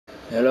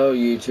Hello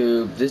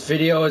YouTube. This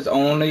video is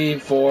only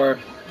for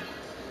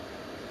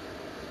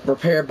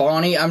repair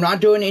Bonnie. I'm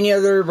not doing any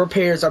other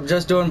repairs. I'm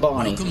just doing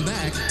Bonnie. Welcome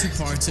back to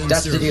Parts and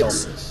That's Service. the deal.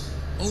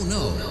 Oh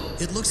no,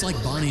 it looks like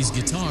Bonnie's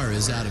guitar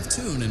is out of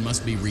tune and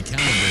must be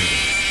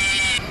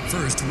recalibrated.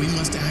 First, we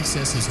must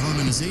access his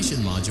harmonization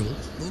module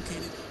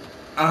located.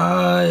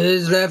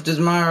 His left is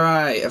my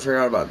right. I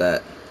forgot about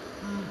that.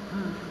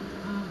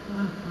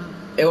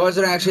 It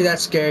wasn't actually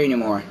that scary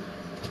anymore.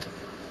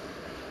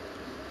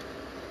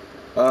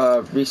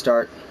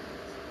 Restart.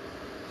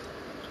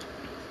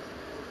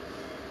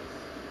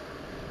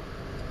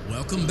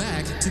 Welcome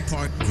back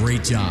to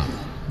Great job.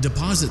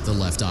 Deposit the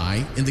left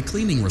eye in the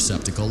cleaning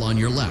receptacle on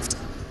your left.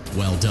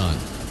 Well done.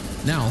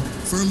 Now,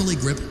 firmly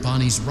grip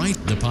Bonnie's right.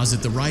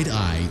 Deposit the right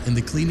eye in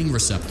the cleaning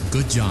receptacle.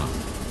 Good job.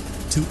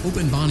 To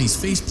open Bonnie's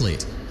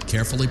faceplate,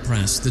 carefully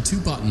press the two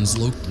buttons.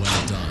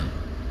 Well done.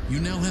 You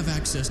now have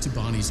access to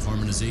Bonnie's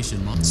harmonization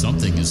module.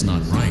 Something is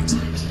not right.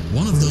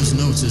 One of those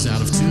notes is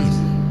out of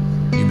tune.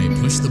 You may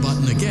push the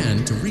button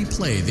again to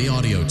replay the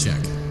audio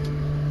check.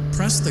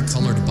 Press the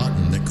colored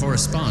button that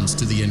corresponds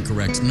to the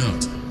incorrect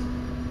note.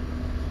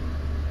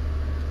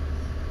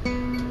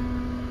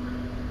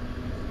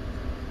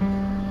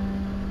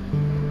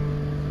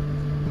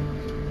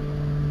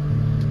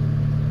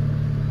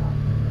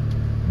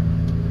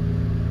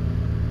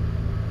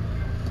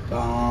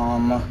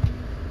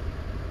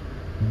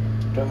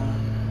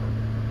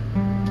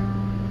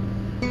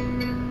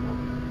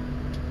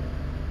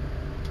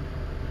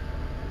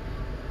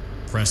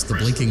 Press the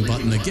blinking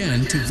button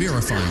again to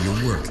verify your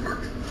work.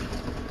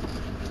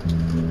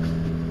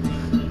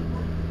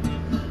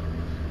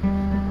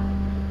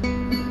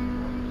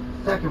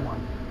 Second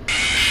one.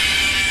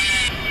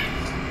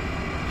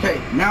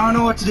 Okay, now I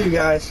know what to do,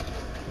 guys.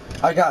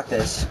 I got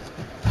this.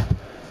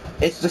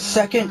 It's the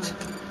second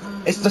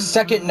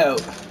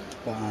note.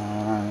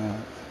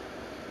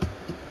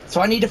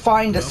 So I need to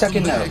find the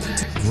second note.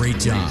 Great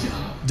job.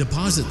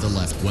 Deposit the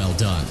left. Well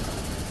done.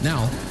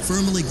 Now,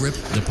 firmly grip,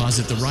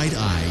 deposit the right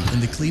eye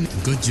in the clean.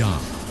 Good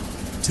job.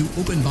 To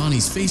open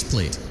Bonnie's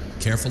faceplate,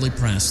 carefully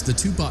press the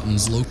two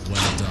buttons. Well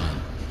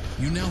done.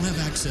 You now have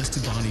access to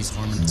Bonnie's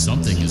harmony.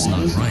 Something is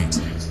not right.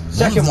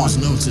 One of those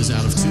notes is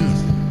out of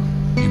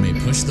tune. You may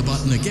push the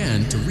button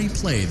again to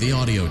replay the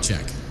audio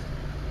check.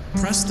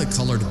 Press the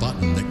colored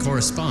button that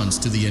corresponds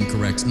to the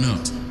incorrect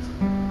note.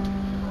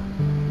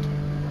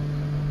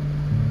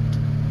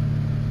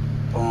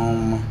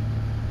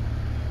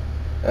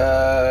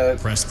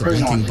 Press the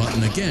blinking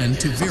button again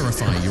to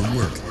verify your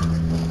work.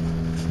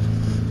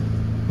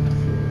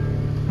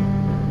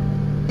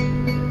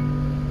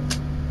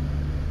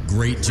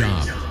 Great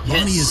job.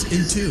 Bonnie is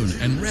in tune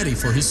and ready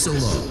for his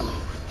solo.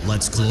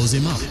 Let's close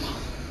him up.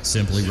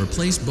 Simply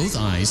replace both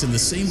eyes in the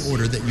same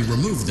order that you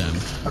removed them.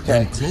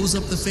 Okay. And close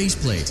up the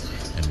faceplate,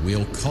 and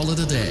we'll call it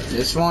a day.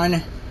 This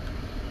one.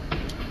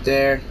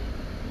 There.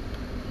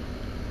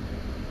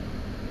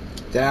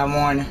 That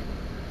one.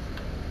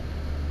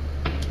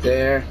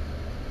 There.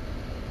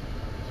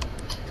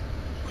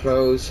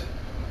 Close.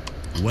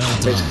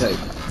 Well done.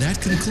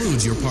 That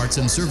concludes your parts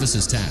and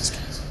services task.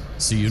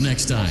 See you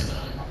next time.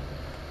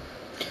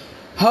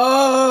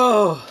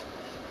 Oh!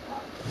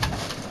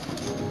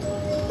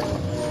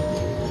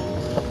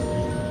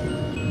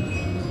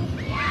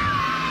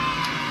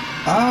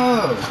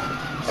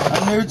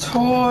 Oh! A new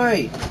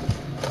toy!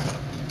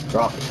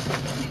 Drop it.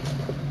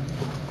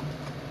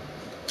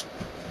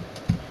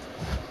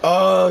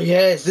 Oh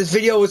yes, this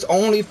video was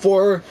only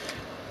for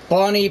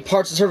Bonnie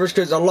Parts and Service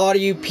because a lot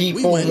of you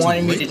people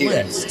wanted me to do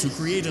that. To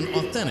create an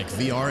authentic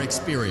VR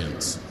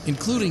experience,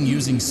 including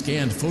using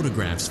scanned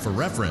photographs for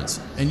reference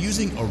and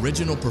using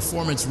original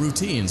performance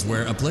routines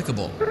where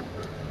applicable.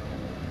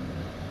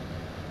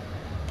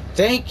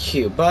 Thank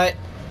you, but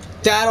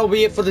that'll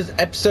be it for this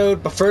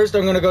episode. But first,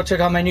 I'm gonna go check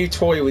out my new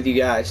toy with you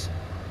guys.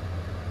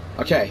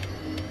 Okay.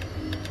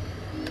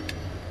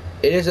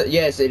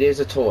 Yes, it is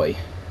a toy.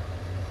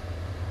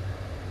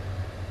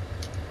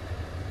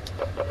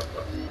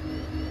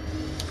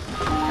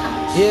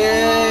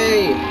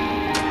 Yay!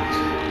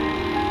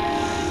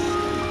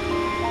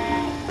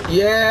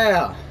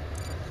 Yeah!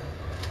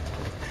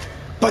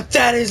 But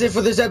that is it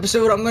for this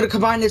episode. I'm gonna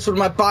combine this with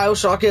my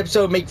BioShock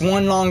episode, make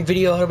one long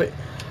video out of it.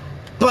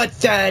 But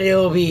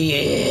that'll be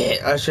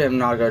it. Actually, I'm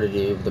not gonna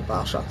do the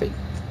BioShock thing.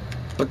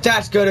 But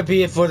that's gonna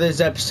be it for this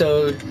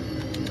episode.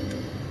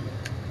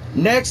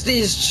 Next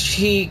is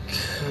Cheek.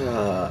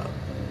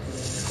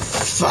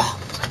 Fuck.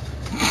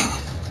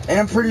 And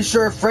I'm pretty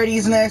sure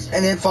Freddy's next,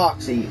 and then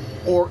Foxy.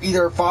 Or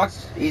either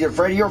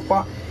Freddy or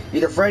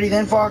either Freddy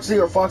then Foxy,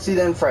 or Foxy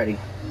then Freddy.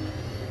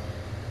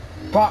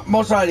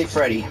 Most likely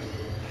Freddy.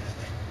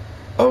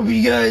 Hope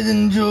you guys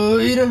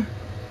enjoyed.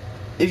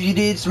 If you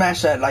did,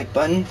 smash that like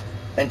button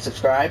and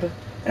subscribe.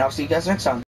 And I'll see you guys next time.